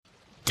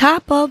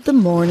Top of the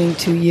morning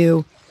to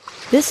you.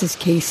 This is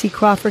Casey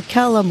Crawford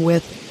Kellum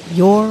with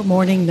Your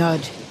Morning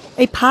Nudge,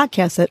 a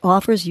podcast that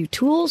offers you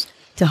tools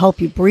to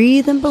help you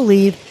breathe and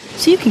believe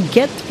so you can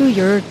get through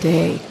your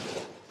day.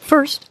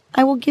 First,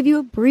 I will give you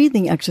a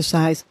breathing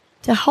exercise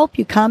to help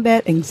you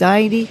combat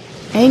anxiety,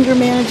 anger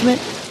management,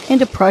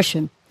 and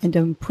depression, and to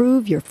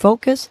improve your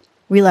focus,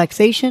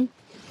 relaxation,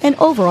 and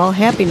overall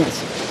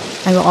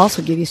happiness. I will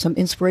also give you some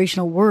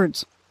inspirational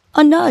words,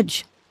 a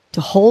nudge, to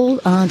hold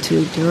on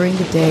to during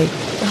the day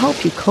to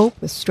help you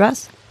cope with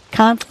stress,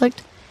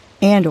 conflict,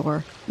 and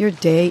or your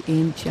day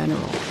in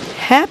general.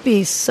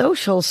 Happy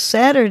Social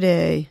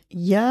Saturday!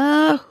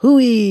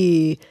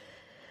 Yahoo!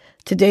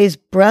 Today's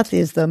breath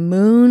is the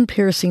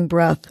moon-piercing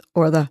breath,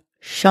 or the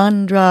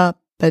Chandra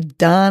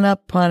Badana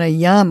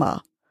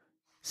Pranayama.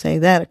 Say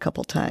that a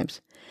couple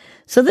times.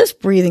 So this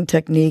breathing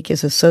technique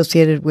is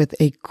associated with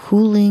a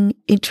cooling,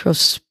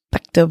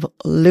 introspective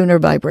lunar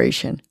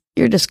vibration.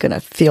 You're just going to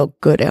feel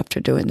good after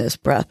doing this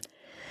breath.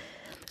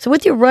 So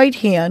with your right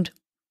hand,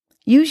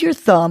 use your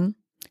thumb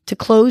to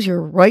close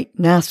your right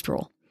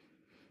nostril.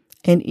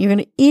 And you're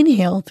going to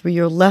inhale through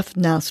your left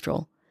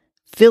nostril,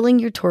 filling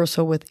your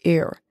torso with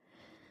air.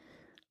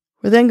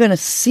 We're then going to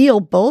seal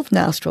both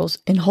nostrils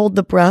and hold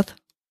the breath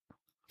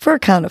for a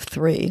count of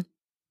 3.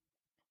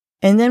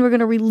 And then we're going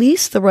to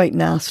release the right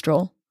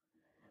nostril,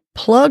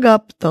 plug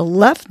up the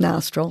left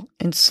nostril,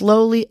 and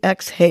slowly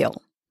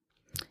exhale.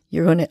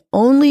 You're going to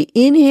only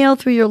inhale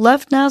through your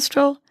left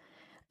nostril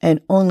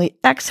and only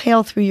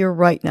exhale through your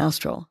right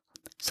nostril.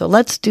 So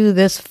let's do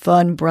this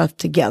fun breath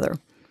together.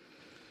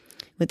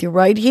 With your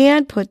right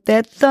hand, put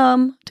that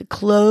thumb to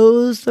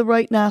close the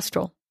right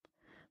nostril.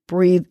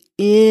 Breathe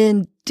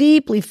in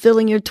deeply,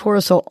 filling your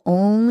torso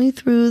only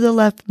through the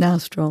left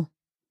nostril.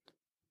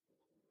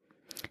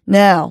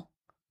 Now,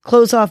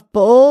 close off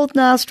both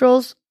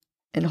nostrils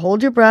and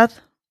hold your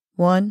breath.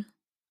 1,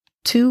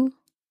 2,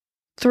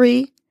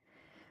 3.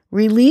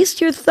 Release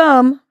your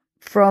thumb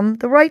from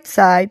the right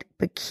side,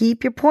 but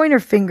keep your pointer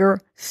finger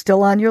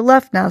still on your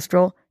left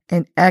nostril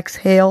and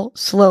exhale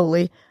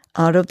slowly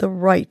out of the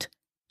right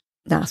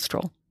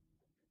nostril.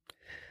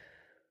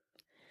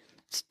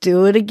 Let's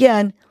do it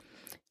again.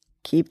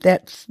 Keep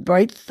that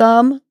right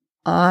thumb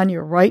on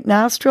your right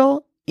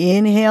nostril.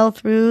 Inhale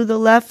through the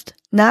left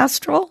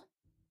nostril.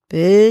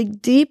 Big,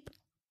 deep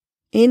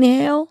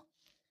inhale.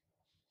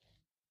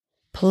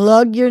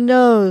 Plug your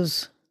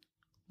nose.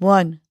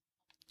 1,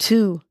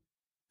 2,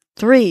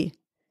 3.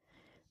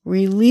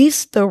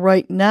 Release the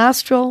right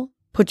nostril.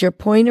 Keep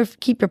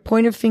your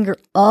pointer finger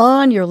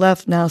on your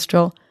left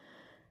nostril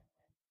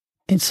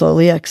and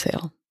slowly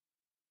exhale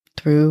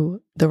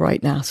through the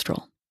right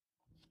nostril.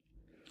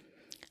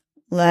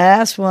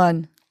 Last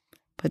one.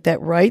 Put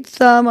that right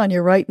thumb on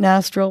your right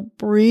nostril.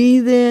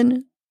 Breathe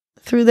in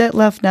through that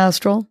left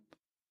nostril.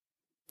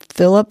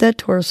 Fill up that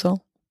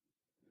torso.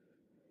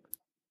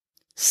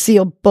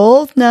 Seal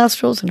both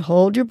nostrils and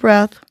hold your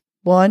breath.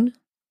 1,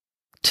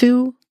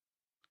 2,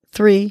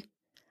 3.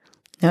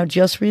 Now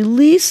just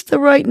release the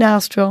right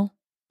nostril,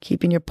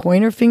 keeping your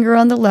pointer finger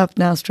on the left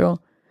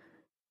nostril,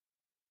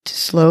 to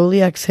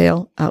slowly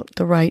exhale out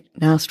the right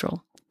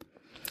nostril.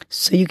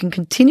 So you can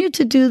continue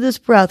to do this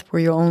breath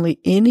where you're only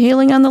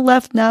inhaling on the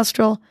left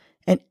nostril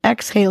and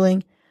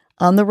exhaling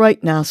on the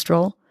right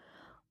nostril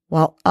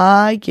while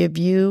I give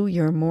you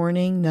your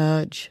morning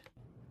nudge.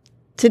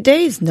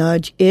 Today's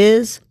nudge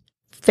is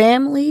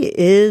family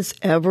is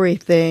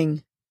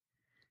everything.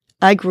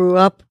 I grew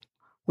up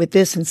with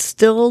this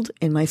instilled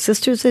in my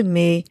sisters and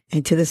me,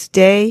 and to this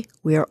day,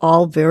 we are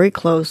all very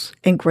close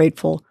and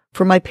grateful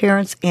for my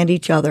parents and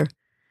each other.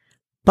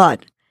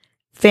 But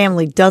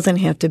family doesn't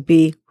have to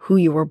be who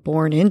you were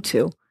born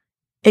into.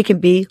 It can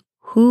be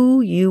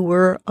who you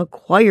were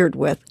acquired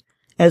with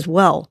as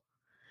well.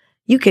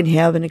 You can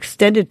have an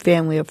extended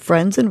family of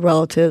friends and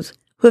relatives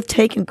who have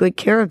taken good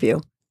care of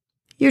you.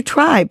 Your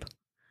tribe,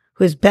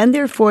 who has been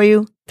there for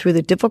you through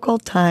the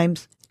difficult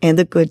times and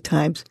the good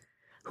times,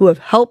 who have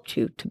helped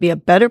you to be a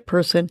better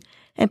person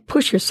and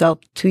push yourself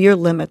to your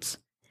limits.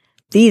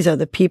 These are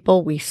the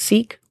people we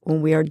seek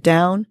when we are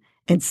down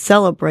and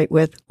celebrate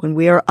with when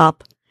we are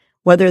up,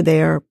 whether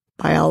they are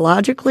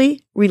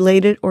biologically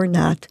related or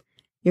not.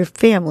 Your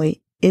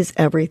family is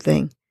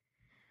everything.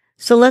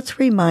 So let's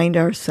remind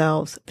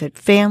ourselves that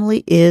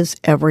family is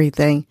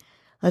everything.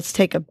 Let's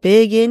take a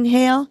big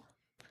inhale,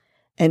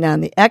 and on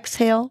the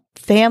exhale,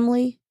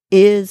 family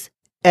is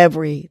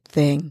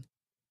everything.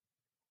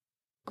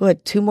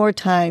 Good. 2 more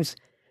times.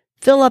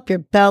 Fill up your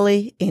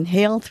belly.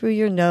 Inhale through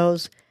your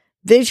nose.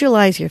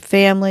 Visualize your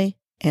family.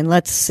 And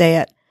let's say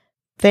it.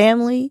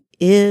 Family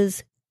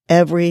is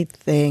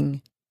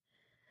everything.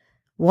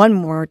 1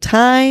 more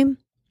time.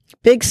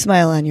 Big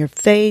smile on your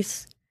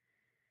face.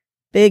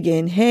 Big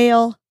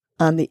inhale.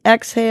 On the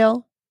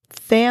exhale.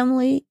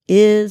 Family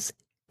is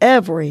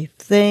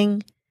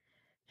everything.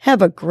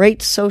 Have a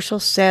great social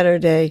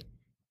Saturday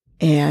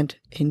and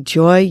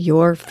enjoy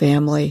your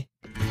family.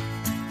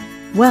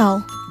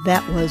 Well,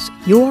 that was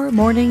your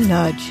morning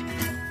nudge.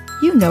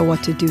 You know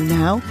what to do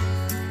now.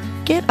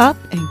 Get up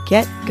and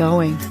get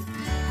going.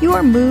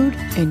 Your mood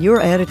and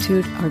your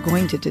attitude are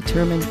going to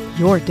determine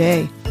your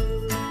day.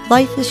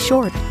 Life is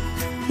short.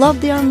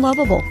 Love the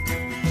unlovable.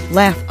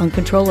 Laugh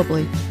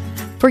uncontrollably.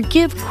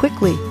 Forgive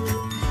quickly.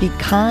 Be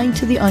kind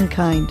to the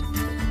unkind.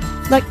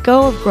 Let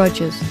go of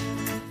grudges.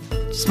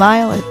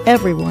 Smile at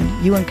everyone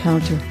you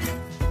encounter.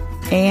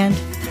 And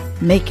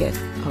make it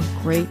a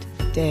great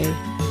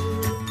day.